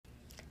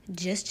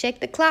Just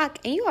check the clock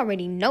and you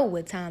already know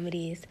what time it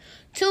is.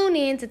 Tune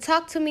in to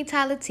Talk to Me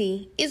Tyler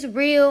T. It's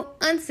real,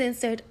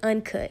 uncensored,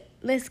 uncut.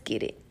 Let's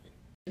get it.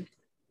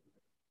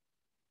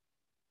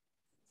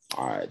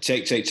 All right,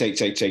 check, check, check,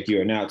 check, check.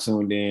 You are now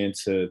tuned in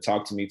to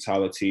Talk to Me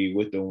Tyler T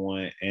with the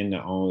one and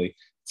the only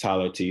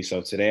Tyler T.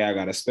 So today I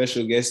got a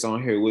special guest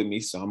on here with me,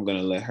 so I'm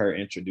gonna let her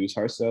introduce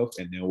herself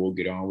and then we'll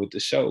get on with the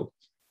show.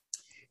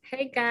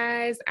 Hey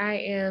guys, I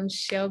am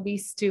Shelby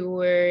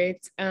Stewart,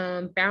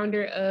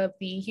 founder of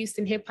the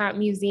Houston Hip Hop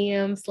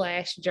Museum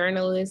 /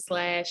 journalist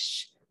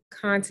 /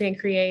 content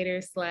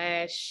creator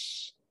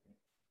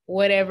 /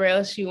 whatever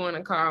else you want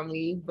to call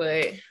me.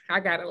 But I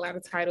got a lot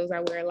of titles.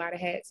 I wear a lot of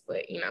hats,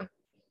 but you know.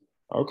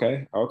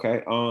 Okay.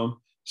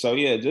 So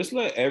yeah, just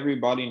let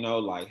everybody know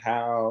like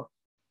how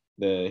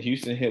the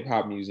Houston Hip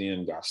Hop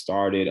Museum got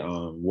started,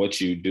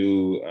 what you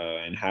do,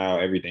 and how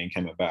everything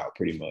came about,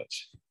 pretty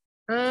much.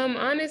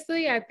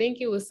 Honestly, I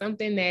think it was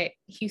something that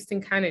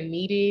Houston kind of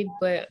needed,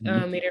 but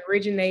it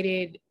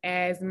originated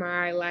as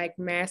my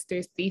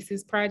master's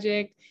thesis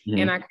project,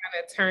 and I kind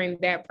of turned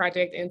that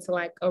project into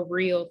like a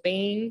real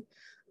thing.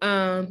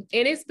 And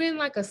it's been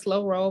like a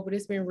slow roll, but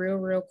it's been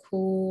real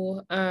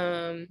cool.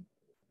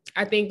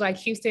 I think like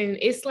Houston,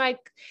 it's like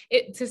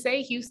to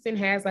say Houston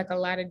has like a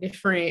lot of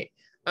different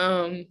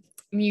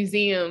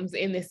museums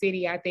in the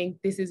city. I think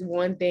this is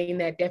one thing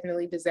that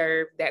definitely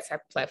deserved that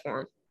type of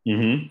platform.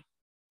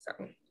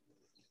 So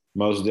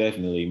most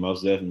definitely.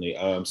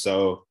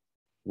 So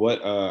what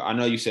I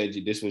know you said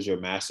this was your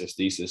master's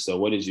thesis. So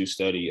what did you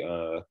study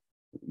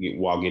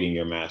while getting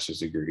your master's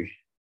degree?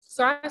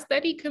 So I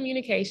studied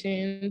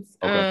communications.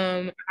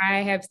 Okay.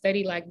 I have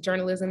studied like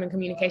journalism and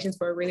communications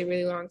for a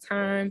really long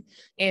time.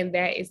 And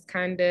that is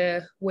kind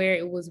of where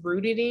it was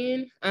rooted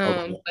in.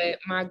 But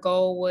my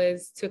goal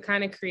was to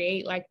kind of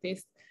create like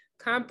this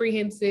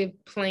comprehensive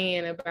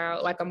plan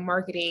about like a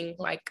marketing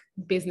like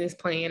business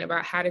plan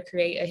about how to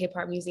create a hip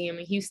hop museum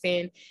in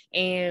Houston.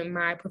 And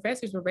my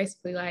professors were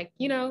basically like,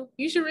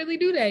 you should really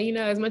do that.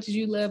 As much as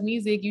you love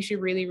music, you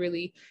should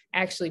really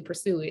actually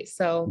pursue it.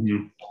 So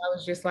I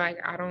was just like,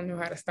 I don't know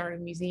how to start a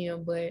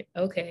museum, but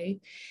okay.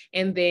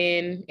 And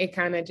then it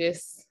kind of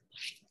just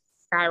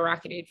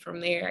skyrocketed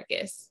from there, I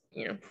guess.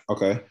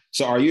 Okay.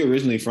 So are you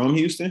originally from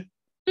Houston?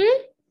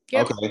 Mm-hmm.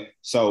 Yep. Okay.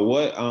 So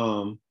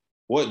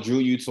what drew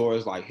you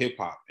towards like hip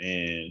hop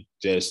and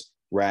just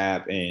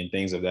rap and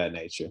things of that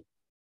nature?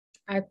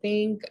 I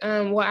think,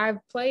 I've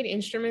played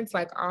instruments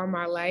like all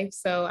my life.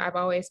 So I've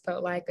always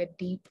felt like a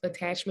deep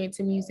attachment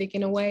to music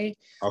in a way.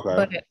 Okay.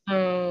 But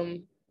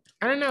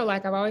I don't know,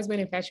 like I've always been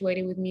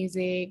infatuated with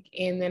music.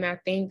 And then I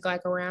think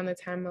like around the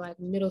time of like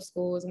middle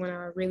school is when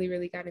I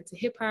really got into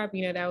hip hop.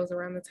 That was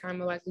around the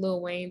time of like Lil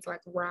Wayne's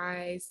like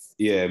Rise.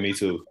 Yeah, me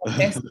too.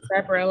 Best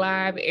Rapper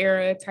Alive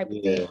era type of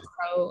thing.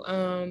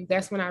 So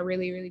that's when I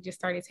really just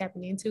started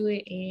tapping into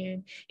it.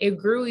 And it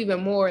grew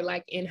even more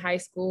like in high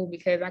school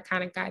because I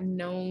kind of got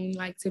known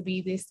like to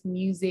be this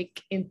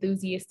music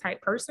enthusiast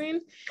type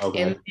person.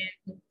 Okay. And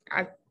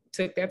I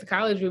took that to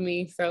college with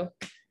me. So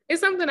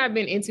it's something I've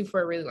been into for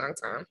a really long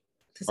time,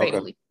 to say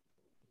the least.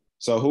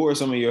 So who are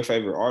some of your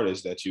favorite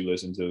artists that you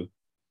listen to?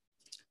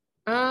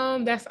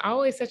 That's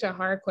always such a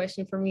hard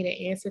question for me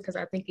to answer because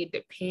I think it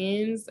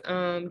depends.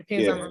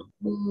 Depends on my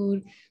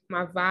mood,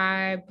 my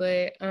vibe.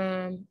 But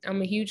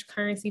I'm a huge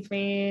Currency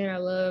fan. I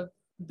love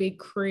Big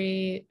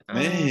K.R.I.T.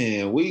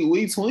 Man,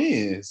 we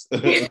twins.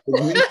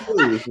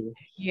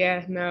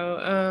 Yeah,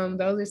 no.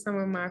 Those are some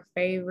of my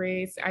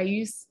favorites. I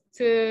used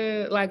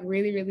to like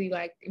really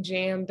like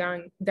jam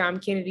Dom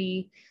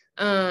Kennedy.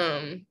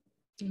 I'm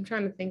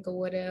trying to think of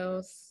what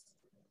else.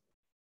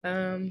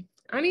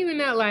 I don't even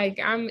know. Like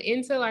I'm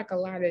into like a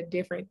lot of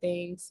different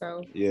things.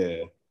 So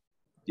yeah,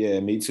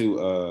 me too.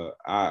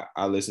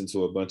 I listened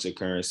to a bunch of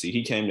Currency.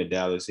 He came to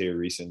Dallas here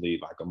recently,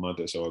 like a month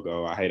or so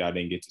ago. I hate I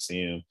didn't get to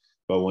see him,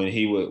 but when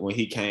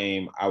he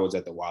came, I was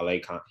at the Wale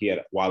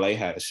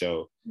had a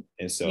show,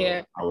 and so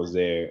I was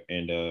there,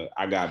 and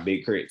I got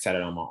Big K.R.I.T.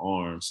 tatted on my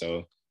arm.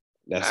 So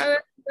that's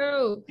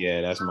dope.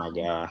 Yeah, that's my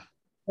guy.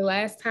 The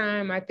last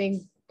time I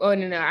think. Oh,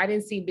 no, I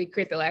didn't see Big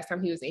K.R.I.T. the last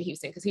time he was in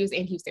Houston because he was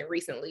in Houston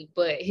recently.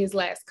 But his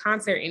last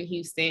concert in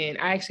Houston,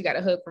 I actually got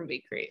a hug from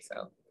Big K.R.I.T.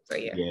 So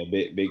yeah. Yeah,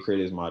 Big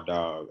K.R.I.T. is my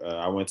dog.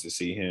 I went to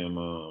see him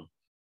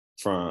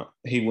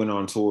he went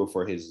on tour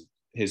for his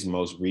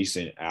most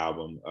recent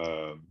album.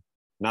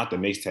 Not the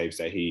mixtapes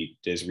that he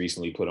just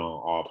recently put on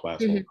all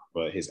platforms,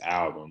 but his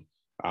album.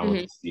 I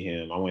went to see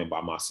him. I went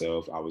by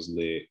myself. I was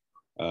lit.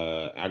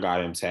 I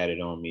got him tatted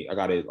on me. I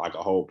got it like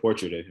a whole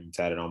portrait of him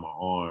tatted on my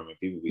arm, and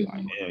people be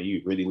like, "Damn,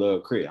 you really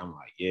love K.R.I.T." I'm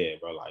like, "Yeah,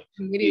 bro. Like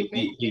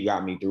he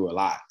got me through a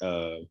lot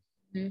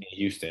in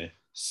Houston."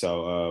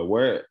 So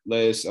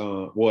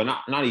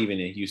not even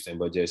in Houston,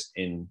 but just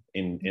in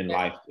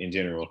life in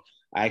general.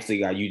 I actually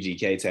got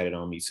UGK tatted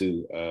on me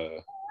too.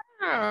 Yeah,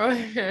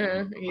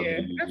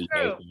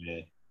 UGK,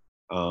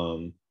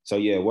 so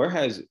yeah, where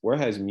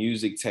has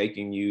music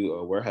taken you,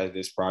 or where has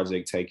this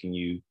project taken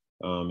you,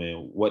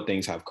 and what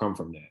things have come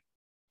from that?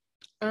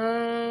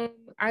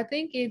 I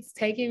think it's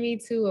taken me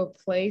to a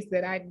place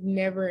that I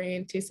never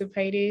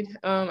anticipated.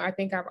 I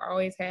think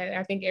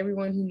I think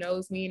everyone who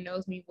knows me and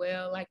knows me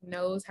well, like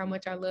knows how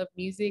much I love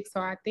music. So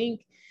I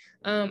think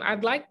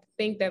I'd like to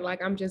think that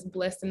like I'm just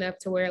blessed enough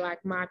to where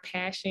like my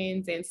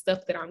passions and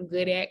stuff that I'm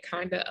good at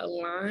kind of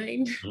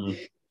aligned.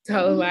 Mm-hmm.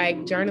 So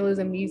like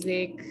journalism,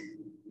 music,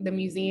 the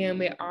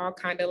museum, it all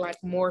kind of like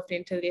morphed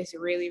into this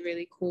really,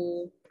 really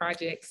cool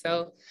project.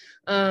 So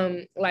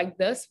like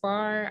thus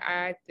far,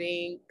 I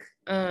think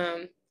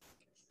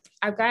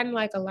I've gotten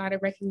like a lot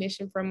of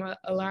recognition from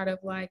a lot of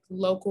like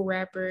local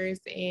rappers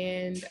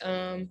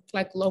and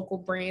like local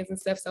brands and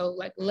stuff. So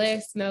like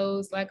Les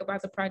knows like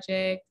about the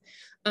project.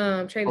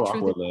 Trey the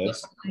Truth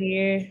is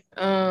here.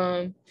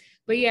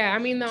 But yeah, I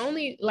mean the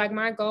only like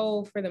my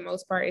goal for the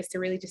most part is to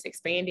really just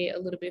expand it a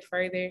little bit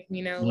further,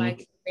 you know,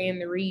 like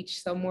expand the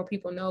reach so more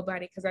people know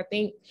about it. Cause I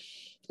think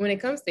when it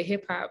comes to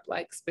hip hop,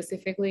 like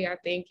specifically, I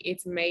think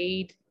it's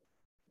made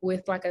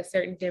with like a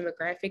certain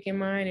demographic in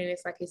mind, and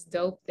it's like it's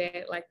dope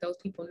that like those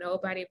people know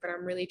about it, but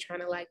I'm really trying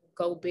to like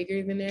go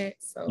bigger than that.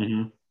 So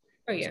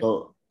oh yeah.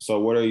 So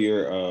what are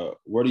your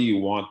where do you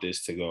want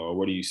this to go, or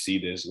where do you see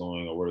this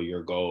going, or what are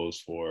your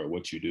goals for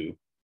what you do?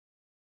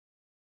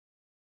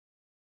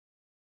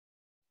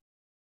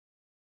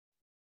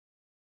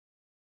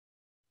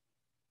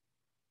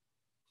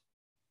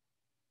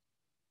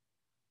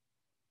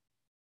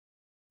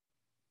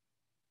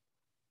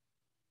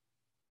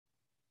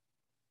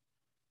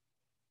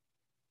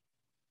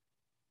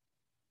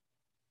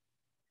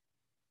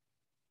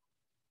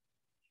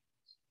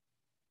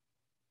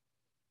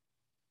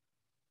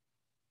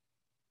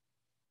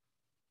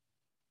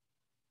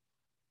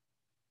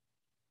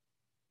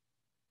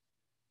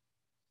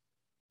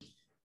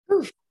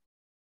 Oof.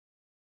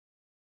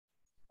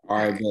 All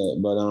right,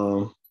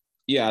 but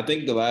yeah, I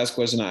think the last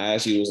question I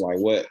asked you was like,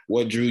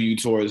 what drew you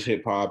towards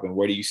hip hop, and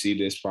where do you see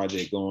this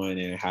project going,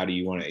 and how do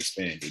you want to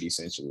expand it,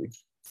 essentially?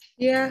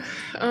 Yeah,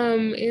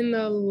 in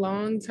the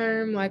long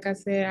term, like I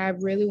said, I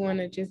really want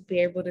to just be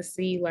able to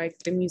see like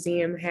the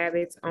museum have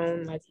its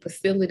own like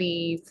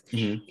facilities.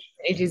 Mm-hmm.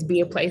 It just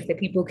be a place that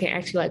people can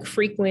actually like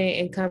frequent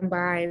and come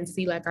by and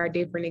see like our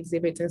different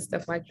exhibits and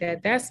stuff like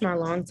that. That's my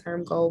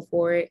long-term goal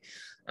for it.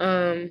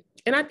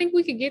 And I think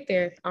we could get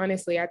there,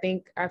 honestly. I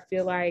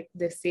feel like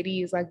the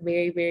city is like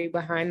very, very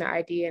behind the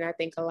idea. And I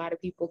think a lot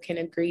of people can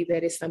agree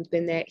that it's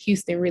something that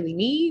Houston really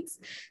needs.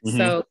 Mm-hmm.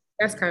 So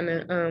that's kind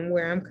of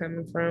where I'm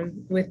coming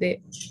from with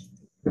it.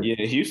 Yeah,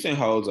 Houston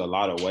holds a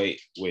lot of weight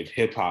with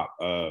hip hop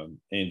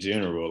in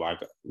general.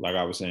 Like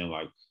I was saying,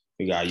 like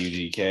we got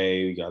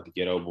UGK, we got the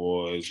Ghetto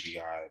Boys, we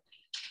got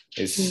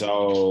it's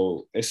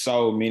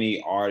so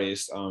many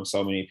artists,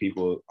 so many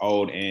people,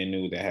 old and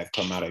new, that have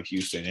come out of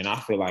Houston. And I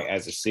feel like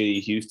as a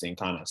city, Houston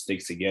kind of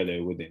sticks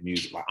together with their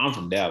music. Like I'm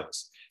from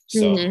Dallas,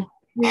 so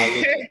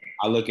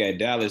I look at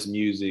Dallas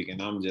music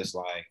and I'm just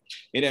like,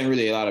 it ain't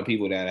really a lot of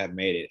people that have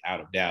made it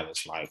out of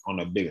Dallas, like on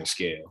a bigger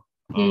scale.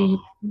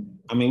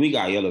 I mean, we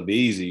got Yella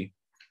Beezy,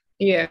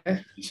 yeah,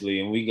 obviously,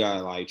 and we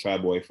got like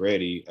Trap Boy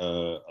Freddy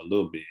a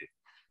little bit.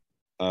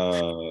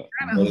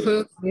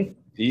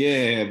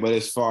 Yeah, but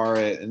as far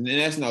as, and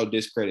that's no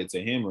discredit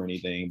to him or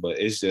anything, but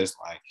it's just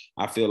like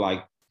I feel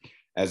like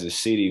as a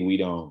city we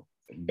don't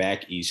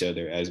back each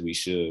other as we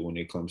should when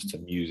it comes to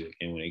music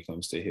and when it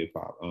comes to hip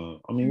hop.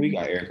 I mean, we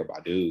got Erykah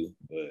Badu,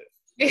 but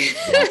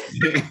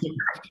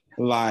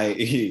like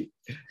you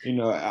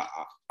know,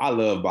 I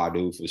love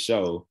Badu for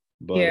sure,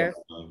 but yeah.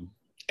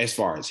 As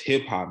far as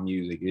hip hop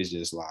music, it's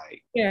just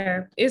like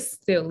it's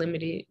still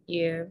limited.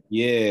 Yeah,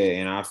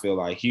 and I feel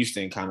like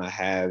Houston kind of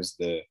has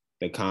the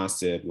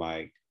concept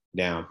like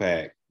down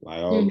pat. Like,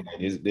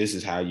 okay, this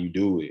is how you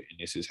do it, and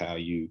this is how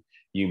you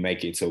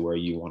make it to where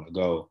you want to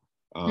go.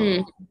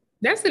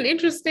 That's an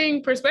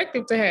interesting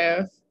perspective to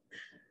have.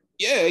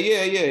 Yeah,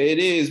 it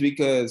is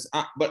because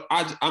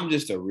I'm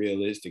just a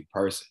realistic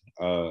person,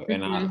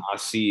 and I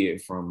see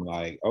it from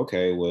like,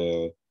 okay,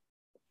 well,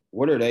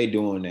 what are they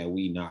doing that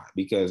we not?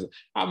 Because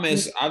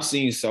I've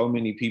seen so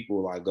many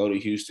people like go to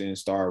Houston,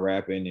 start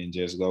rapping, and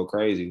just go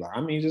crazy. Like,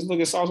 I mean, just look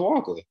at Sauce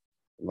Walker.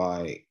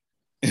 Like,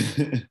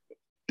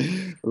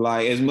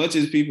 like as much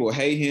as people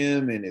hate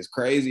him and as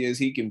crazy as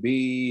he can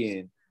be,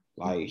 and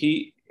like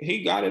he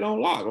got it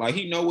on lock. Like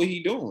he know what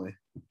he doing.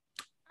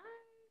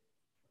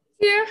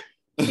 Yeah.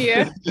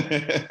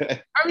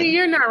 I mean,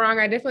 you're not wrong.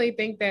 I definitely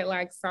think that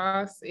like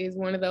Sauce is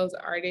one of those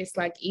artists,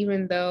 like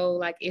even though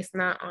like it's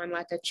not on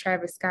like a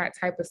Travis Scott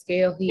type of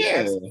scale, he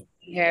absolutely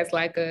has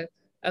like a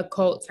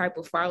cult type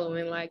of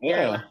following. Like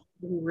there are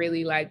who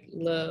really like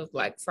love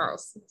like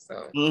Sauce.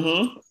 So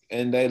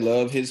and they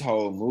love his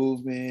whole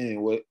movement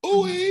and what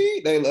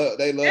they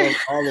love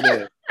all of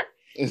that.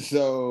 And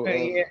so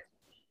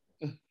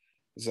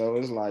so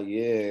it's like,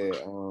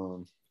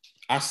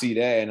 I see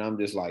that and I'm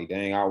just like,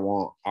 dang, I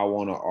want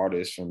an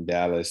artist from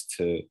Dallas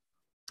to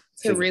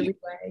really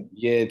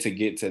play. To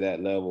get to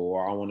that level,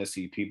 or I want to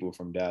see people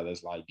from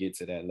Dallas like get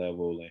to that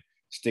level and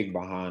stick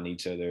behind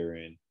each other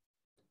and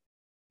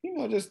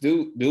just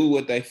do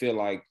what they feel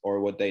like or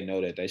what they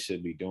know that they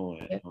should be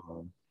doing.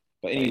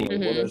 But anyway,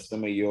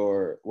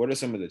 what are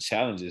some of the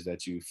challenges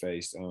that you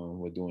faced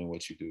with doing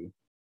what you do?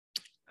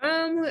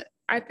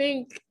 I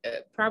think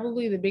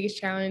probably the biggest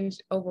challenge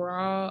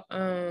overall.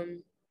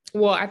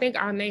 Well, I think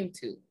I'll name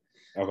two.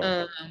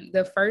 Okay.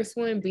 The first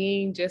one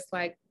being just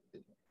like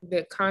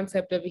the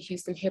concept of a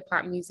Houston hip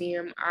hop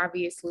museum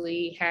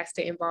obviously has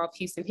to involve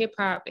Houston hip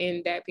hop.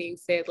 And that being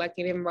said, like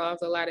it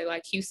involves a lot of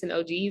like Houston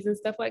OGs and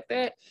stuff like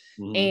that.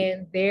 Mm-hmm.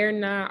 And they're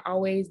not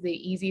always the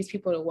easiest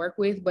people to work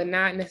with, but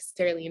not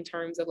necessarily in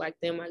terms of like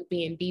them like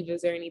being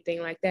divas or anything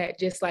like that.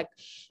 Just like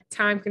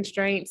time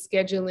constraints,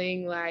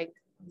 scheduling, like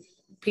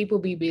people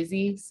be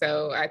busy.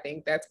 So I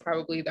think that's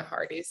probably the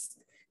hardest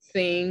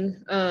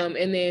thing.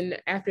 And then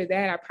after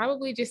that, I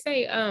probably just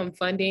say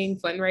funding,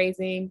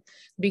 fundraising,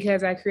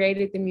 because I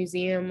created the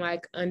museum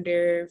like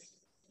under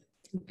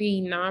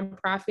the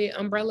nonprofit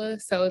umbrella.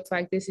 So it's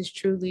like, this is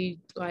truly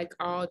like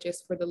all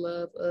just for the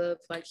love of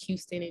like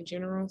Houston in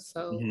general.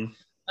 So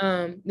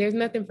there's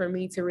nothing for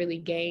me to really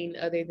gain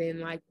other than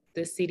like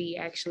the city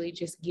actually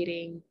just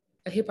getting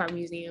a hip hop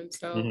museum.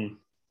 So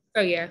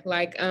so yeah,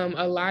 like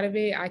a lot of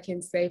it I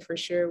can say for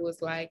sure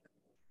was like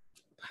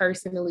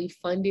personally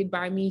funded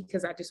by me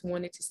because I just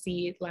wanted to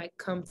see it like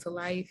come to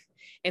life.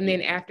 And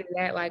then after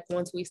that, like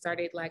once we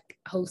started like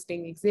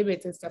hosting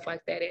exhibits and stuff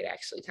like that, it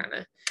actually kind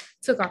of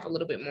took off a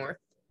little bit more.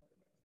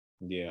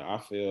 Yeah, I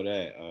feel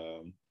that.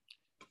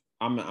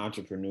 I'm an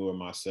entrepreneur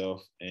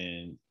myself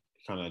and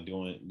kind of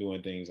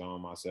doing things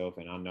on myself,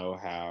 and I know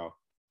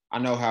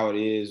how it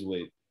is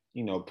with,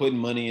 you know, putting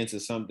money into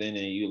something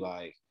and you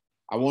like,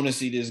 I want to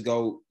see this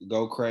go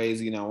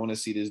crazy and I want to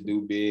see this do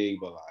big,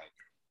 but like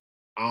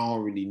I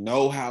don't really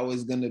know how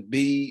it's gonna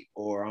be,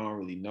 or I don't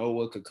really know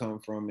what could come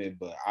from it,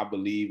 but I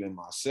believe in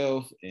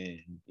myself, and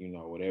you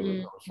know, whatever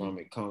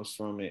comes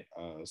from it.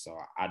 So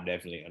I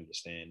definitely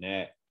understand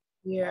that.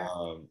 Yeah.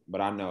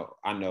 But I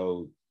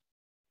know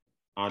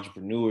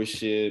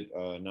entrepreneurship,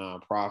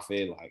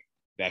 nonprofit, like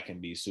that can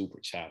be super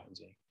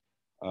challenging.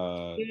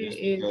 Just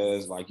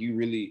because like you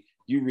really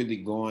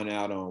going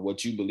out on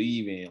what you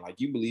believe in. Like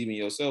you believe in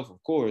yourself,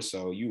 of course,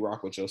 so you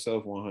rock with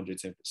yourself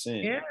 110%.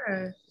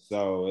 Yeah.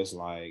 So it's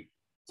like,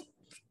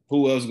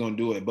 who else is gonna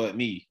do it but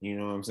me? You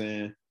know what I'm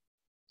saying?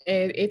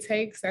 And it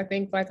takes, I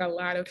think, like a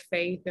lot of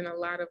faith and a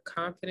lot of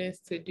confidence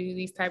to do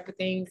these type of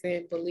things.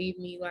 And believe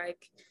me,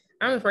 like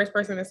I'm the first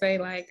person to say,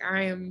 like,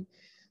 I'm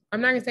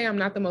not gonna say I'm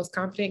not the most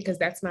confident because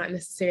that's not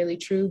necessarily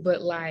true,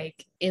 but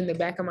like in the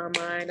back of my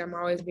mind, I'm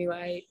always be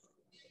like,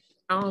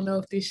 I don't know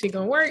if this shit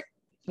gonna work.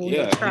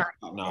 We'll try.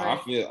 No, like,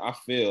 I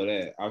feel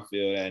that,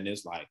 and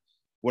it's like,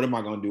 what am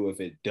I gonna do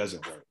if it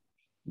doesn't work?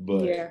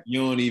 But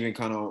you don't even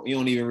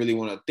really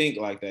want to think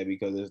like that,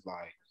 because it's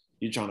like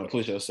you're trying to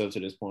push yourself to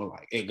this point,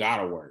 like it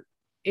gotta work.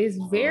 It's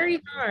very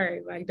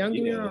hard. Like, don't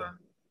get me wrong.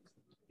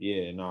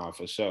 Yeah, no,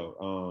 for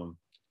sure.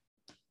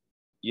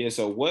 Yeah.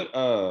 So what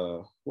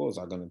was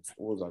I gonna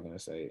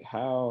say?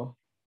 How?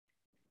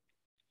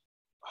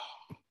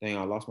 Dang,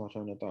 I lost my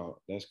train of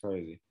thought. That's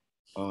crazy.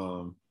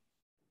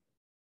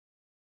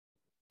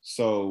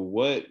 So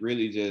what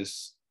really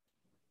just,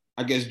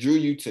 I guess, drew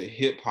you to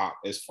hip hop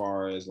as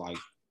far as like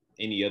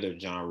any other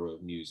genre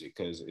of music?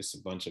 Because it's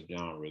a bunch of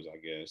genres, I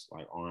guess,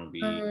 like R&B,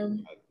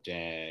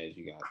 jazz,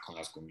 you got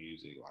classical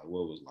music. Like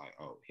what was like,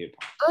 oh, hip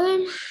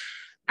hop?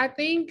 I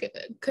think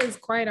because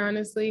quite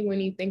honestly,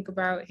 when you think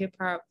about hip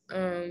hop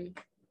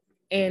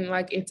and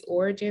like its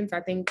origins,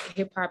 I think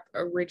hip hop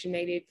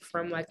originated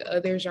from like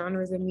other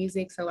genres of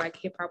music. So like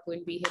hip hop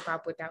wouldn't be hip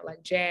hop without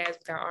like jazz,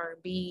 without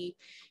R&B,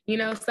 you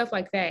know, stuff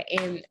like that.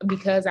 And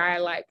because I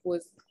like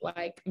was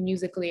like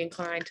musically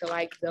inclined to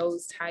like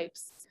those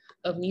types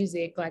of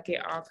music, like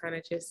it all kind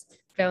of just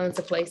fell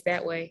into place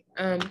that way.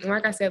 And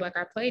like I said, like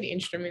I played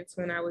instruments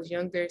when I was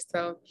younger.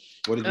 So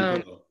what did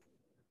you play?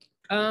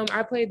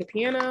 I played the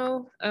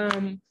piano.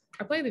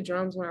 I played the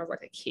drums when I was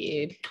like a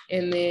kid,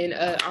 and then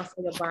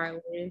also the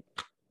violin.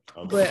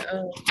 Okay. But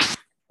I'm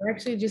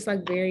actually just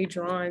like very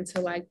drawn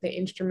to like the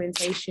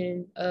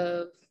instrumentation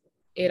of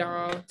it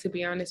all, to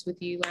be honest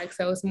with you. Like,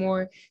 so it's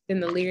more than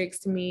the lyrics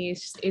to me.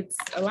 It's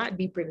a lot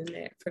deeper than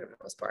that for the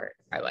most part,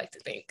 I like to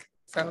think.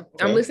 So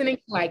okay. I'm listening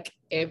to like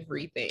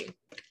everything.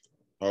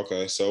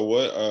 Okay, so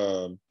what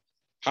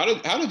how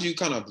did you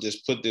kind of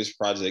just put this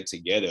project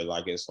together?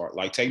 Like, as far,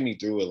 like, take me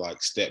through it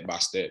like step by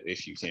step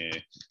if you can,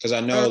 because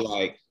I know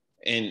like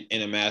in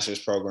a master's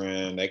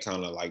program they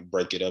kind of like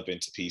break it up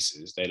into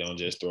pieces. They don't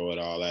just throw it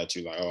all at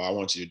you like, oh, I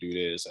want you to do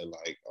this, and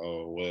like,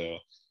 oh well,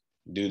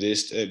 do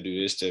this step, and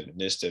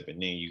this step,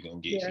 and then you're gonna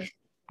get here.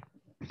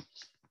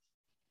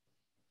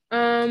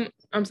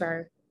 I'm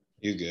sorry.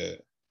 You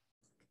good.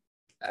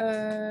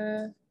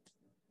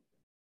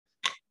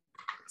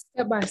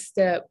 Step by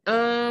step.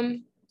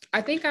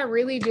 I think I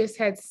really just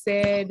had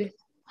said,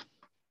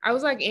 I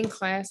was like in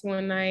class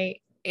one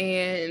night,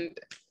 and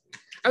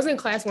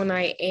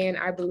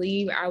I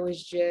believe I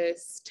was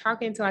just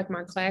talking to like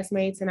my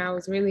classmates, and I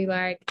was really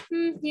like,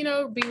 you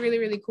know, it'd be really,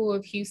 really cool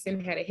if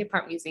Houston had a hip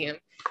hop museum.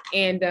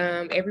 And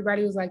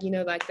everybody was like, you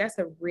know, like that's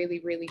a really,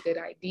 really good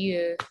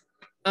idea.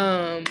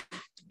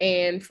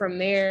 And from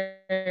there,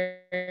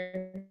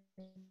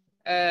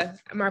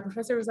 my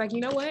professor was like, you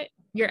know what?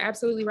 You're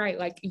absolutely right.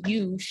 Like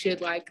you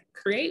should like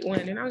create one.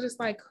 And I was just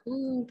like,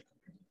 who?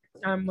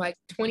 I'm like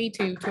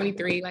 22,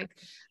 23. Like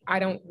I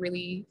don't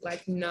really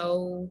like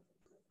know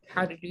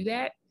how to do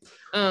that.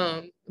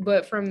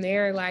 But from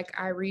there, like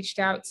I reached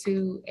out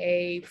to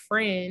a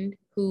friend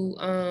who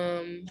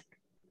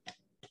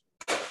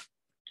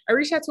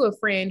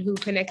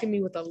connected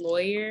me with a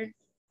lawyer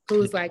who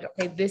was like,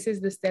 okay, this is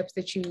the steps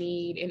that you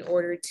need in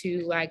order to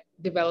like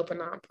develop a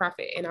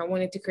nonprofit. And I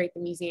wanted to create the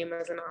museum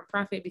as a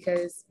nonprofit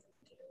because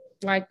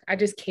like I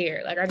just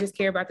care. Like I just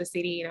care about the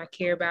city and I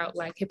care about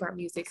like hip hop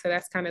music. So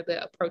that's kind of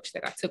the approach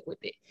that I took with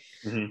it.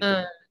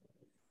 Mm-hmm.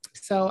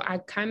 So I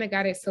kind of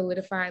got it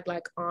solidified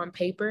like on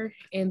paper.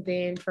 And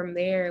then from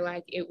there,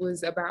 like it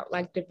was about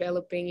like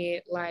developing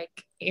it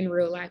like in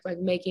real life, like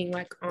making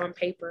like on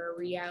paper a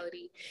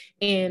reality.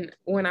 And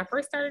when I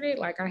first started it,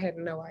 like I had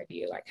no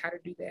idea like how to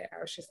do that.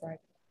 I was just like,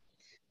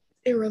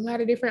 there were a lot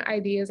of different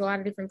ideas, a lot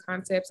of different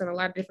concepts, and a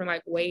lot of different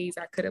like ways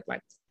I could have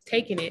like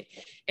taken it.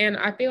 And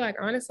I feel like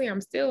honestly, I'm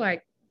still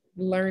like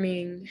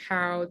learning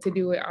how to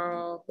do it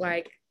all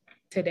like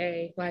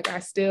today. Like I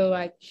still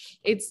like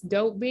it's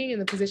dope being in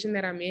the position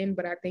that I'm in,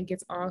 but I think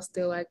it's all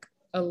still like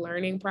a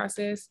learning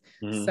process.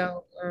 Mm-hmm.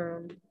 So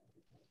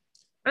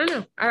I don't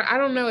know. I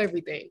don't know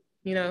everything,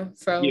 you know.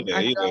 So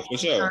I feel for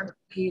sure.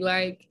 Be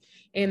like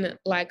in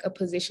like a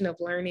position of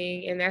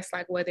learning, and that's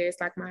like whether it's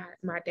like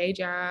my day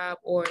job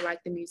or like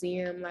the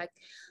museum, like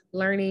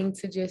learning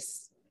to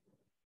just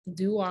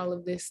do all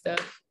of this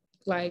stuff.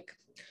 Like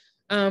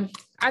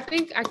I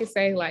think I could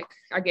say like,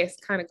 I guess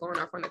kind of going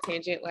off on a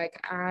tangent, like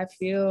I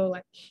feel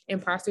like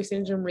imposter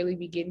syndrome really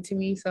be getting to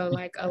me. So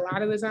like a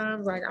lot of the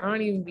times, like I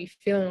don't even be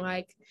feeling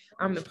like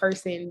I'm the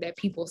person that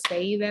people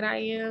say that I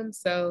am.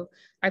 So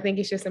I think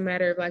it's just a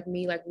matter of like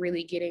me, like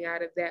really getting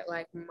out of that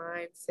like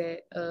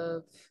mindset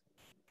of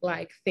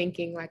like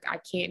thinking like I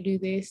can't do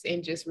this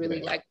and just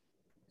really like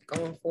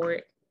going for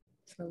it.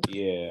 So.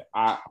 Yeah,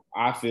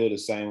 I feel the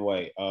same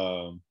way.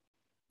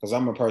 Because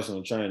I'm a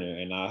personal trainer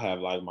and I have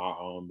like my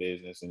own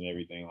business and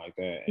everything like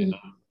that. And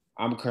mm-hmm.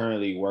 I'm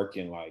currently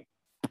working like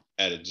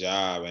at a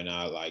job and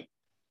I like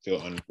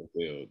feel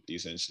unfulfilled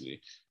essentially.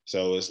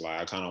 So it's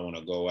like I kind of want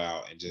to go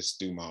out and just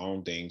do my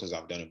own thing because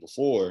I've done it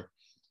before.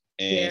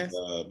 And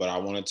but I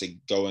wanted to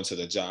go into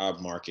the job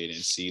market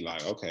and see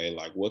like, okay,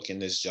 like what can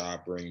this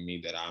job bring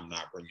me that I'm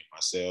not bringing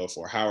myself,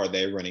 or how are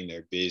they running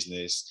their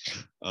business,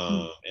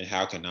 and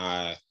how can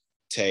I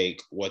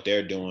take what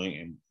they're doing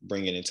and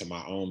bring it into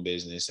my own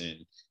business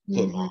and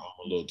put my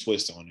own little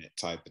twist on it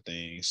type of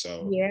thing.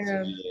 So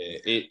yeah,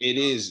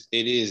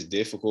 it is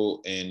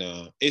difficult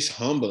and it's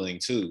humbling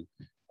too.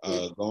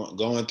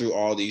 Going through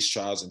all these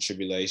trials and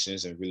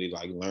tribulations and really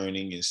like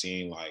learning and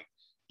seeing like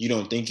you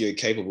don't think you're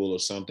capable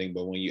of something,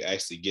 but when you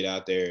actually get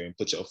out there and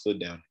put your foot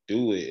down and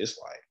do it, it's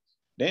like,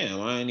 damn,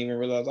 I didn't even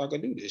realize I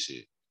could do this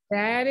shit.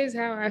 That is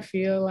how I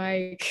feel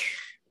like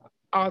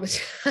all the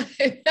time.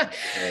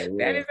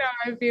 That is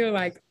how I feel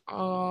like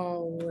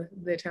all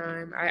the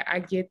time. I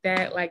get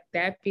that, like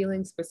that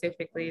feeling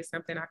specifically is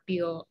something I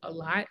feel a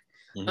lot.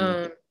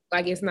 Mm-hmm.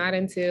 Like it's not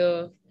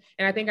until,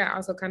 and I think I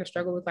also kind of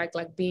struggle with like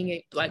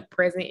being like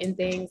present in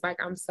things. Like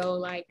I'm so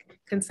like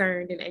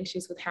concerned and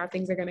anxious with how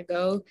things are gonna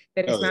go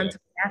that it's not until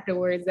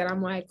afterwards that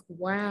I'm like,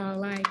 wow,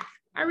 like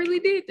I really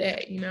did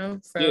that, you know?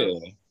 So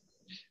yeah.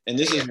 And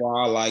this is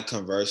why I like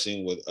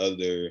conversing with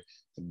other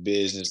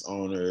business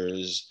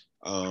owners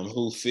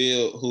who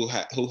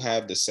have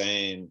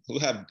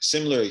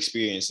similar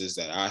experiences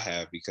that I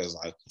have, because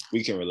like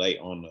we can relate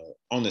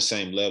on the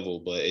same level,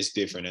 but it's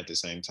different at the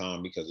same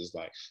time, because it's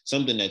like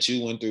something that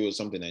you went through or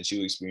something that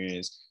you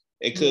experienced.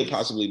 It could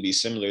possibly be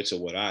similar to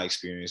what I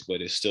experienced,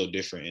 but it's still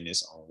different in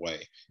its own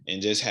way.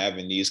 And just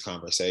having these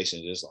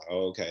conversations, it's like,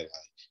 oh, okay,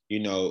 like, you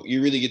know,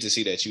 you really get to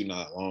see that you're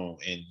not alone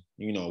and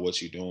you know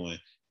what you're doing.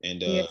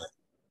 And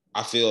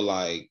I feel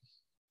like,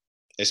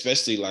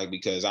 especially like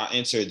because I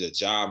entered the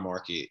job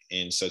market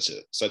in such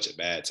a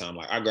bad time.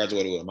 Like I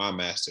graduated with my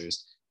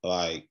master's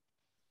like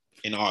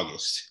in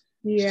August.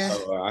 Yeah.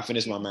 So I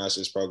finished my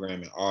master's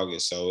program in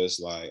August. So it's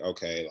like,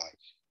 okay, like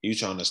you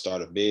trying to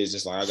start a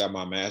business. Like I got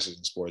my master's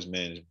in sports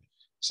management.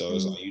 So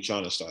it's like you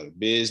trying to start a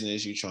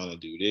business, you trying to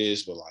do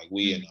this, but like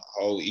we in a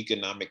whole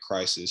economic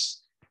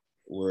crisis.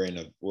 We're in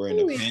a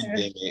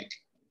pandemic,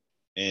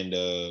 and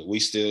we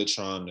still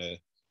trying to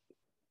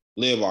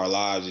live our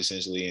lives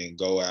essentially and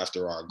go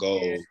after our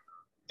goals.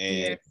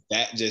 And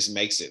that just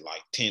makes it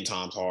like 10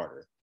 times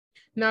harder.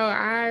 No,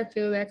 I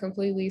feel that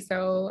completely.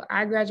 So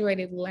I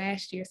graduated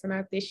last year, so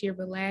not this year,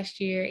 but last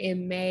year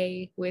in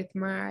May with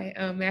my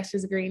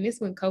master's degree. And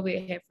this when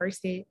COVID had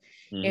first hit.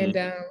 Mm-hmm.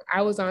 And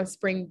I was on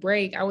spring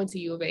break. I went to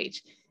U of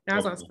H. And I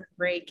was on spring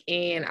break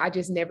and I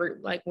just never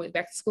like went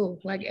back to school,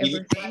 like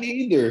ever.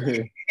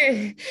 Neither.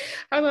 I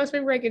was on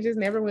spring break and just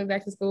never went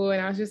back to school.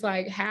 And I was just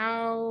like,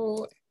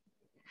 how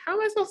am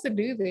I supposed to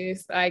do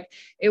this? Like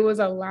it was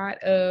a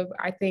lot of,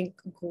 I think,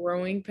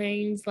 growing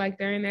pains like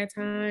during that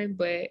time,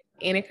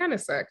 and it kind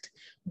of sucked,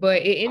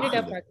 but it ended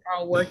up like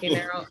all working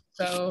out.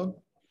 So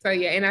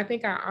yeah. And I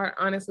think I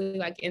honestly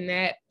like in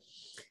that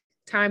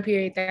time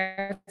period,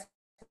 that's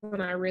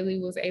when I really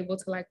was able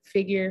to like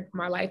figure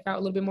my life out a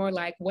little bit more.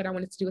 Like what I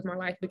wanted to do with my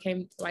life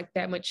became like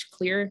that much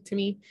clearer to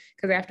me.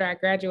 Because after I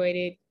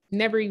graduated,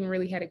 never even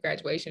really had a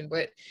graduation,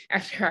 but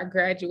after I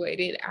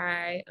graduated,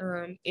 I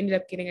ended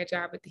up getting a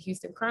job at the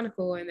Houston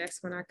Chronicle, and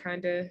that's when I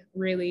kind of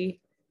really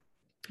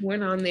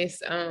went on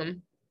this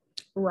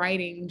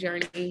writing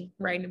journey,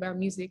 writing about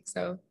music.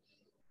 So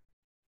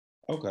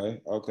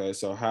okay.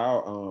 So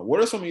how what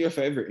are some of your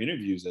favorite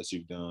interviews that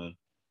you've done?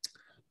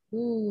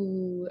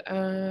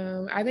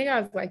 I think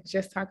I was like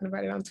just talking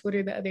about it on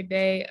Twitter the other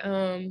day.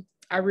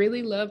 I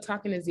really love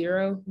talking to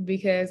Zero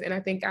because, and I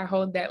think I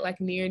hold that like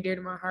near and dear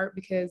to my heart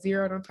because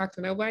Zero don't talk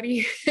to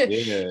nobody.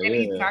 Yeah, And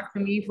he talked to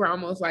me for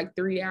almost like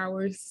 3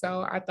 hours.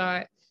 So I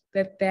thought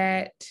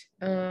that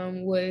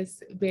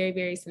was very,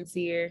 very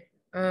sincere.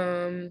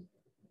 I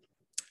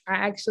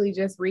actually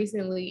just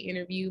recently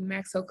interviewed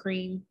Maxo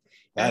Cream.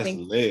 That's I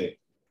think, lit.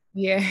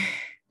 yeah.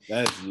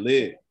 That's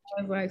lit.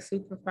 That was like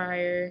super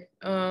fire.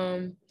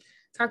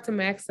 Talked to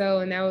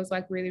Maxo, and that was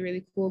like really,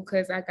 really cool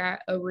because I got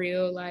a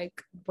real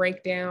like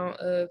breakdown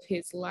of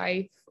his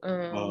life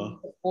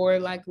before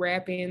like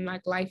rapping,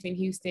 like life in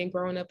Houston,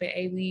 growing up in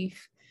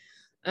A-Leaf.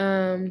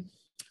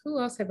 Who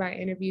else have I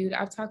interviewed?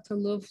 I've talked to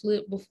Lil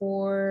Flip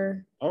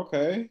before.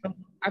 Okay.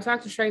 I've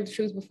talked to Straight the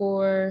Truth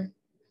before.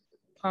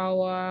 Paul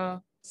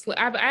Wall.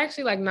 I've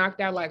actually like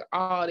knocked out like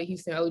all the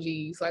Houston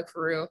OGs, like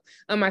for real.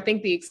 I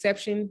think the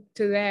exception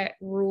to that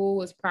rule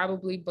was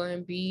probably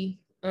Bun B.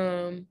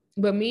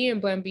 But me and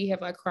Bun B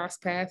have like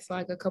crossed paths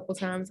like a couple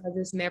times. I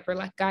just never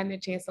like gotten a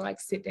chance to like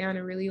sit down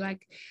and really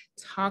like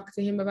talk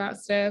to him about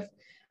stuff.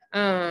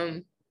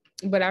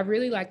 But I've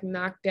really like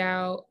knocked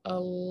out a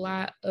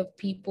lot of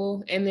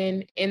people. And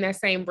then in that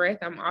same breath,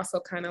 I'm also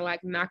kind of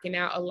like knocking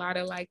out a lot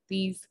of like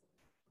these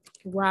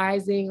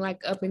rising, like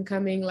up and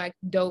coming, like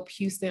dope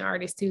Houston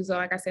artists too. So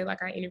like I said,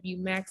 like I interviewed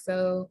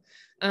Maxo.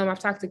 I've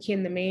talked to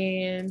Ken the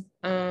Man.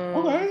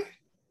 Okay.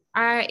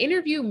 I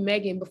interviewed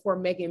Megan before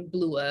Megan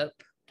blew up.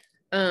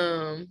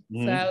 So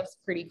that was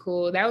pretty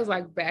cool. That was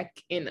like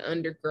back in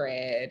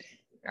undergrad.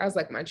 That was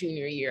like my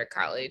junior year of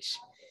college.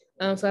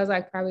 So I was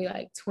like probably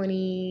like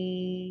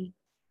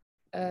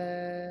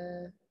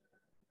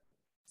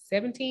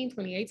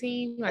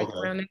 2018, like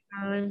around that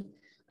time.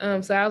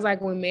 So I was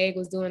like when Meg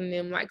was doing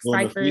them like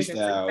ciphers and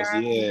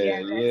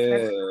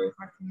freestyles.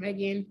 That's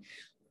Megan.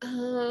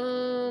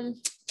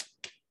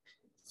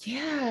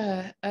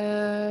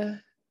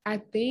 I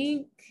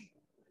think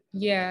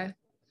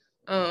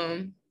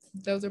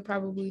those are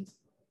probably.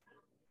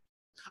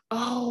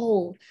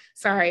 Oh,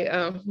 sorry.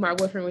 My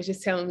boyfriend was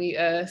just telling me,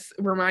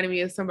 reminding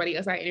me of somebody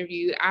else I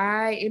interviewed.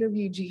 I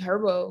interviewed G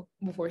Herbo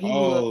before he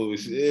blew up. Oh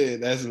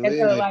shit, that's lit.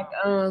 So, like,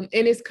 and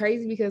it's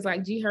crazy because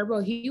like G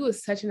Herbo, he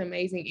was such an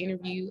amazing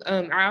interview.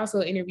 I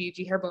also interviewed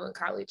G Herbo in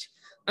college.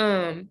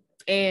 And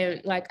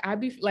like I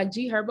be like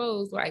G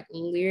Herbo's like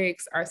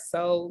lyrics are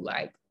so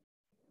like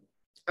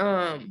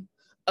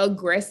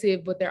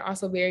aggressive, but they're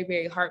also very,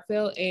 very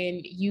heartfelt.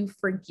 And you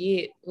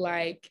forget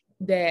like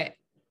that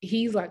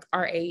he's like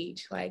our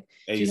age, like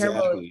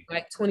exactly.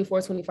 Like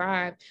 24,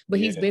 25, but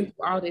he's been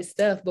through all this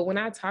stuff. But when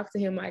I talked to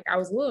him, like I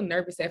was a little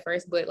nervous at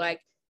first, but like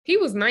he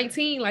was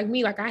 19 like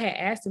me. Like I had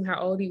asked him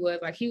how old he was.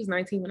 Like he was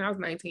 19 when I was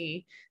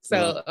 19.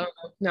 So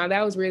no,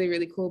 that was really,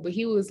 really cool. But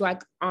he was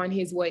like on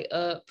his way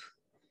up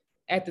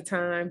at the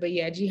time. But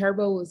yeah, G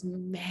Herbo was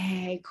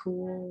mad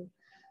cool.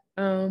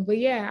 But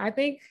yeah, I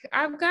think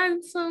I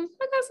got some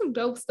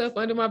dope stuff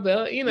under my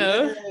belt, you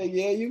know.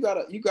 Yeah, you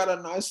got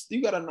a nice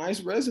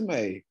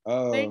resume.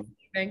 Thank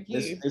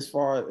you. As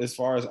far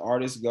as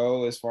artists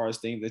go, as far as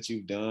things that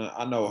you've done,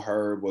 I know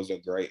Herb was a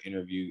great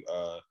interview.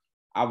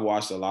 I've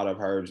watched a lot of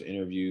Herb's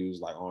interviews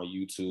like on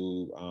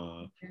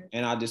YouTube,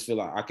 and I just feel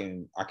like I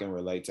can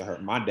relate to her.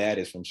 My dad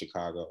is from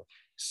Chicago,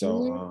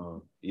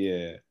 so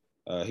he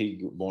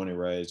born and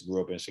raised,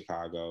 grew up in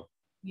Chicago.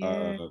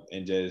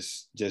 And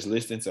just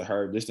listening to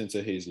her, listening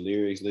to his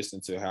lyrics,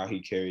 listening to how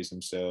he carries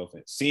himself,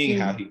 and seeing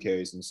how he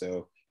carries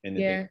himself and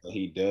the things that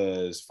he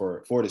does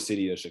for the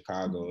city of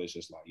Chicago. It's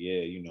just like,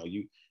 you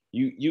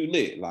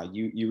lit, like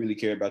you really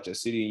care about your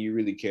city, and you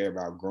really care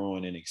about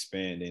growing and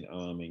expanding,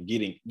 and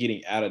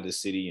getting out of the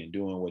city and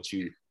doing what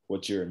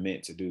you're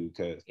meant to do.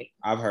 Because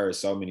I've heard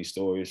so many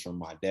stories from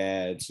my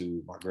dad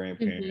to my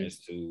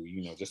grandparents to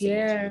just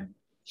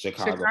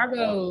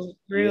Chicago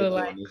real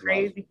like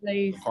crazy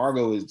place.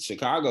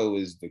 Chicago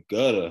is the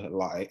gutter.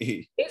 Like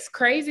it's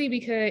crazy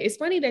because it's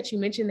funny that you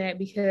mentioned that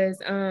because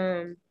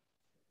sorry,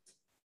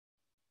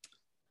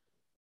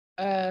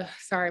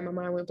 my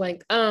mind went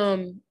blank.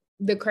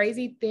 The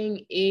crazy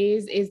thing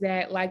is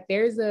that like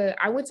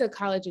I went to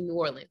college in New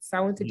Orleans. So I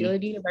went to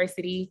Dillard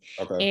University,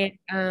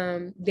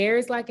 and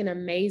there's like an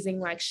amazing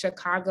like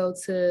Chicago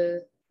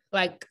to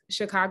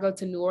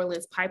New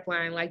Orleans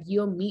pipeline. Like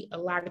you'll meet a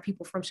lot of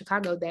people from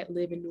Chicago that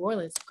live in New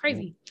Orleans.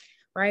 Crazy.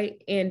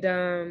 right?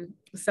 And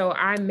so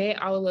I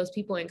met all of those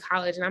people in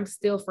college, and I'm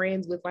still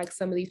friends with like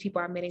some of these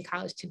people I met in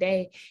college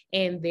today.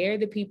 And they're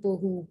the people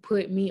who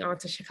put me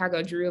onto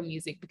Chicago drill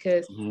music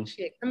because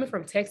shit, coming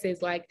from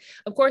Texas, like,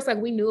 of course, like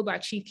we knew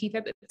about Chief Keef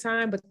at the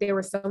time, but there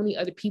were so many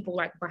other people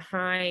like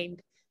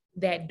behind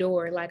that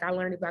door. Like I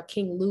learned about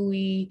King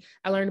Louis.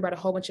 I learned about a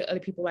whole bunch of other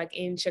people like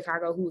in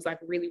Chicago who was like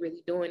really,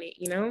 really doing it,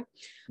 you know?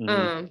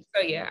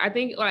 So yeah, I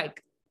think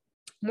like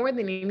more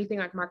than anything,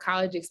 like my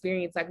college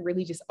experience, like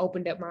really just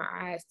opened up my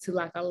eyes to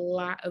like a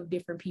lot of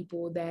different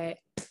people that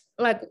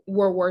like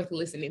were worth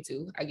listening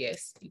to, I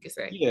guess you could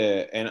say.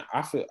 Yeah, and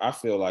I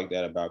feel like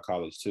that about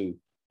college too.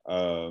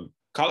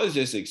 College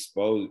just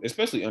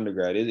especially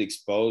undergrad, it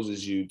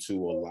exposes you to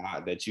a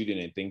lot that you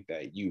didn't think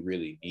that you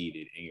really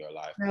needed in your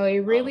life. No, it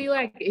really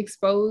like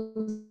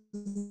exposed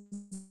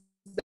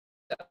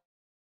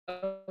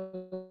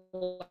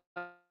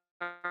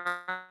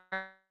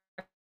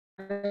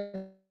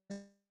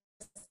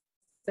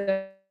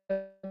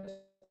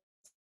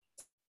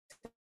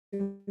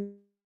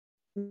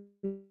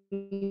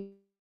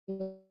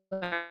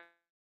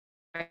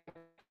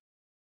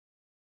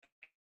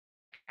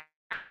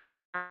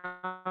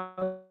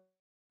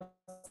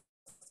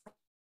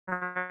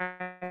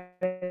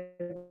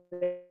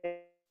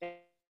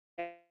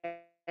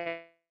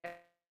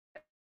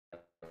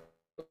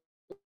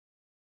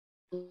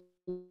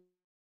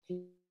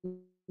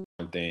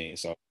Thing.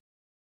 So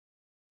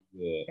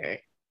yeah.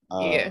 Okay.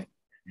 Yeah.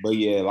 But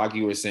yeah, like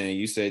you were saying,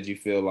 you said you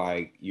feel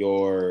like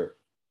your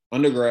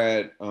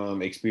undergrad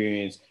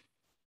experience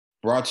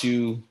brought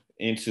you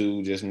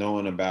into just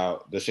knowing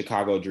about the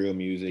Chicago drill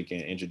music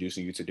and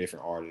introducing you to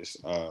different artists.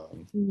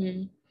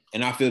 And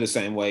I feel the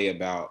same way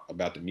about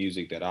the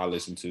music that I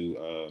listen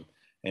to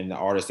and the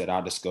artists that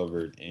I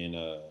discovered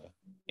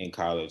in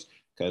college.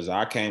 Because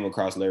I came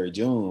across Larry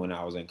June when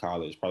I was in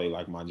college, probably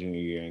like my junior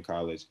year in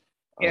college.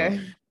 Yeah.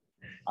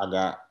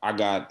 I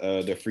got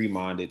the Free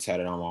Minded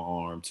tatted on my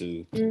arm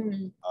too.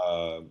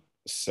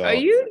 So are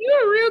you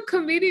a real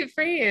committed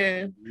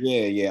fan?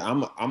 Yeah.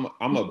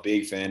 I'm a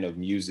big fan of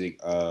music.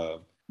 I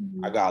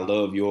got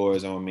Love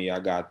Yours on me. I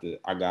got the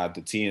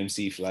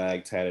TMC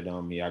flag tatted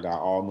on me. I got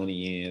All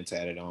Money In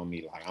tatted on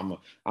me. Like I'm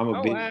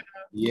a big wow.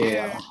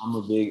 Yeah. I'm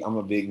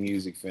a big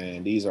music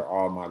fan. These are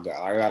all my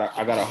guys.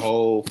 I got a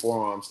whole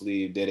forearm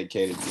sleeve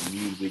dedicated to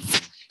music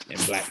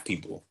and Black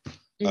people.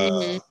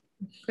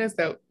 That's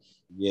dope.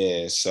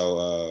 Yeah,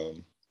 so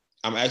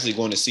I'm actually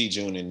going to see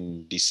June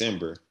in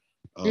December.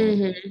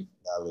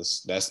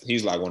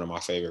 He's like one of my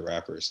favorite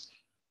rappers.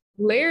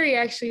 Larry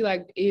actually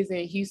like is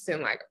in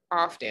Houston like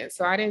often,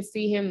 so I didn't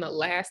see him the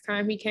last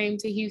time he came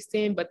to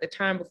Houston, but the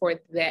time before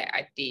that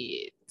I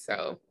did.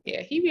 So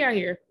yeah, he be out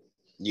here.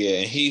 Yeah,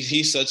 and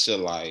he's such a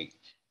like.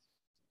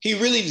 He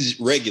really is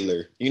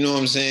regular, you know what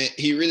I'm saying?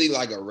 He really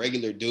like a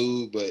regular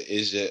dude, but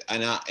it's just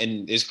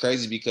and it's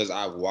crazy because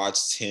I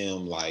watched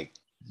him like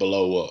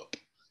blow up.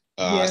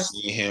 I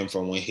seen him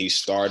from when he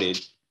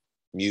started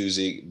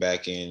music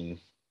back in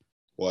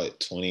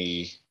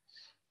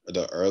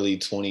the early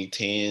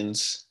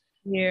 2010s.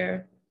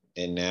 Yeah.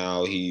 And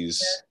now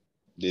he's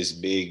this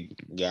big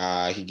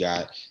guy. He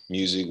got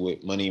music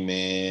with Money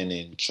Man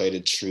and Trey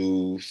the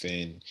Truth,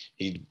 and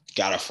he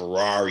got a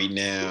Ferrari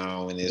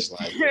now. And it's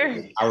like,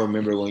 I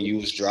remember when you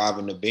was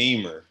driving the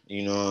Beamer,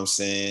 you know what I'm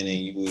saying? And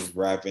you was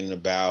rapping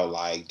about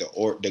like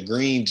the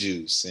green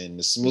juice and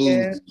the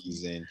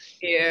smoothies, and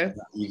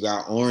you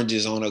got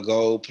oranges on a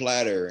gold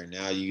platter, and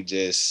now you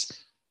just,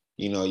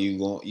 you know, you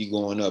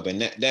going up,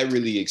 and that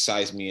really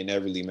excites me, and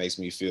that really makes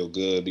me feel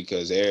good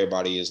because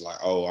everybody is like,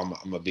 oh,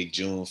 I'm a big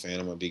June fan.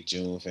 I'm a big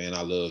June fan.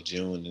 I love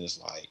June, and it's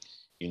like,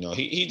 you know,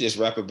 he just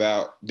rap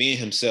about being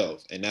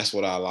himself, and that's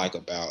what I like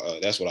about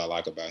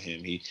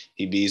him.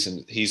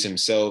 He's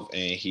himself,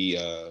 and he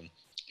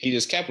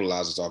just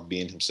capitalizes off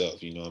being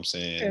himself. You know what I'm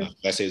saying?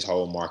 That's his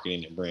whole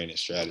marketing and branding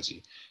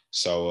strategy.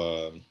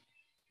 So.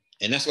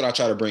 And that's what I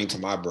try to bring to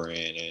my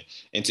brand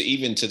and to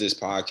this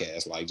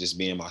podcast, like just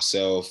being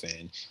myself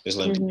and just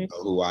letting people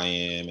know who I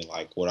am and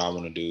like what I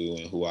want to do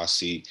and who I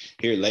see.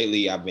 Here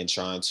lately, I've been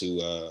trying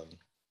to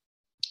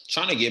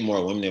get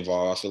more women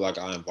involved. I feel like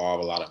I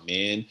involve a lot of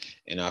men,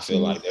 and I feel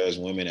like there's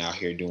women out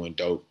here doing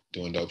dope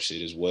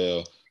shit as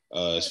well.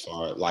 As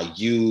far like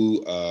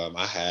you,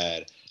 I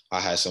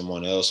had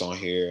someone else on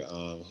here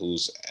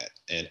who's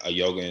a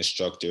yoga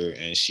instructor,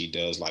 and she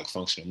does like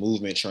functional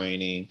movement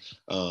training.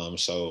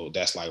 So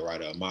that's like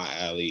right up my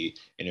alley.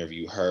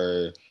 Interview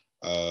her.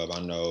 I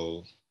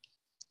know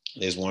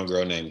there's one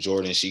girl named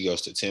Jordan. She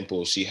goes to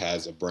Temple. She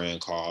has a brand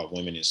called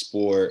Women in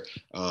Sport.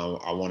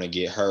 I want to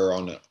get her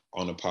on the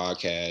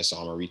podcast, so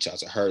I'm gonna reach out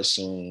to her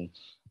soon.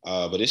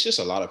 But it's just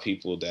a lot of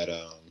people that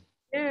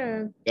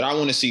that I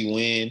want to see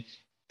win.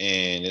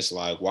 And it's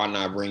like, why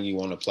not bring you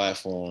on the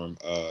platform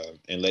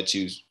and let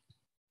you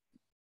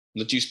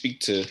speak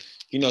to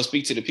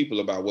the people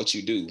about what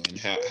you do and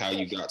how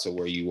you got to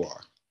where you are.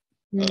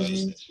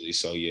 Essentially.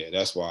 So yeah,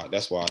 that's why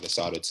I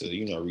decided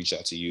to, reach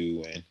out to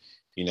you and,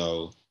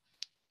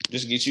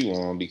 just get you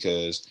on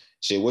because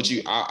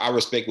shit, I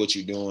respect what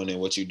you're doing, and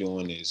what you're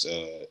doing is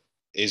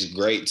it's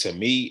great to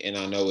me, and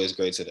I know it's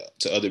great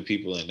to other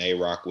people, and they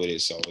rock with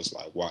it. So it's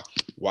like,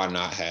 why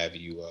not have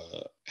you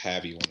on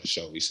the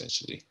show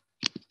essentially?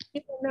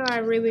 No,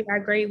 I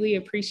greatly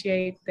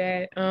appreciate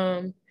that.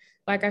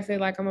 Like I said,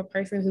 like I'm a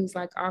person who's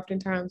like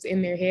oftentimes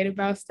in their head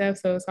about stuff,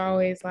 so it's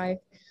always like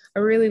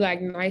a really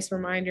like nice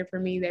reminder for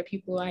me that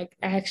people like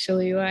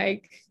actually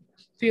like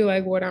feel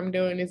like what I'm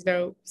doing is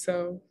dope.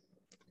 So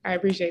I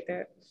appreciate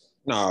that.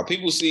 Nah,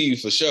 people see you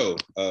for sure.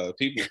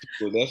 People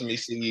definitely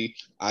see you.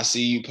 I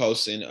see you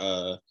posting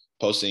your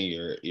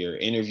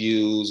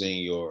interviews and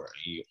your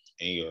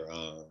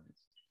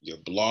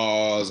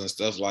blogs and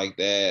stuff like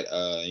that,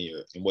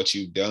 and what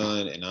you've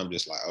done. And I'm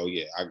just like, oh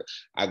yeah,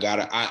 I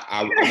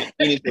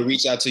needed to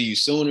reach out to you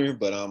sooner,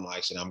 but I'm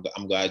like,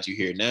 I'm glad you're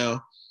here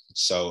now.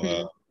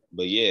 So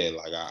but yeah,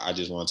 like I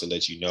just wanted to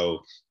let you know,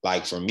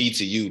 like from me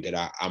to you,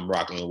 that I'm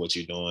rocking with what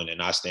you're doing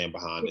and I stand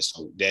behind it.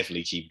 So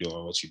definitely keep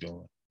doing what you're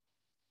doing.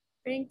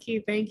 Thank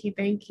you.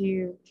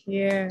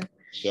 Yeah.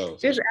 Sure.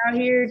 Just out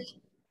here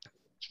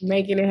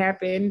making it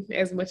happen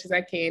as much as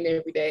I can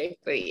every day.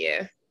 But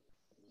yeah.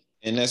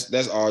 And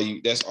that's all you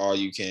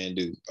can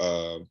do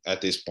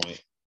at this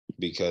point,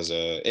 because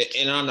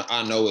and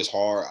I know it's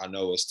hard, I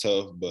know it's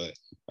tough, but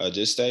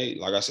just stay,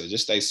 like I said,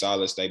 just stay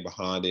solid, stay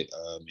behind it,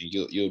 and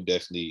you'll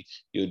definitely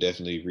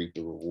reap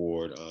the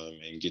reward,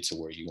 and get to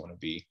where you want to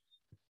be.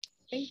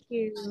 Thank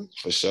you.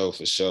 For sure.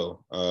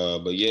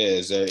 But yeah,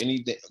 is there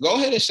anything? Go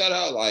ahead and shout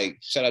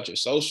out your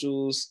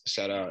socials,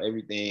 shout out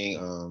everything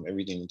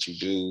that you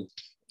do,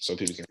 so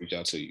people can reach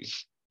out to you.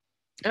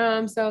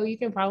 So you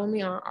can follow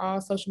me on all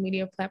social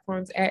media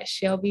platforms at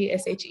Shelby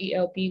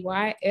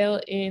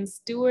SHELBYLN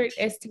Stewart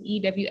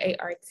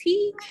STEWART.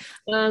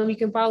 You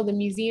can follow the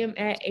museum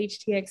at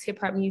HTX Hip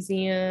Hop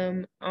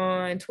Museum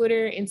on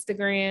Twitter,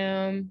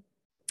 Instagram,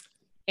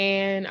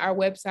 and our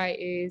website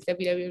is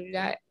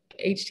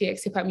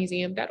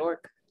www.htxhiphopmuseum.org.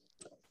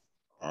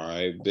 All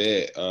right,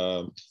 bet.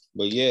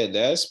 But yeah,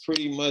 that's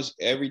pretty much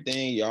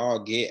everything. Y'all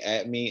get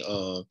at me.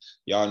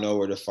 Y'all know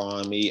where to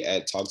find me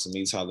at Talk to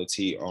Me Tyler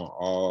T on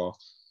all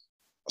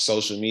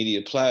social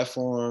media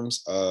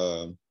platforms.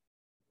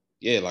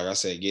 Yeah, like I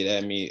said, get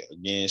at me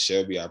again,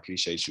 Shelby. I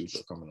appreciate you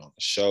for coming on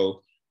the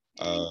show.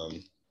 But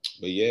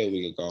yeah,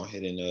 we could go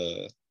ahead and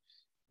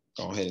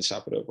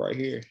chop it up right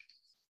here.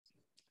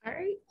 All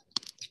right.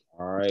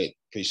 All right.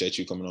 Appreciate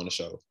you coming on the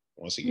show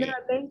once again. No,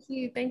 thank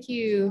you. Thank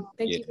you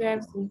for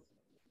having me.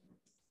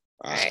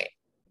 All right.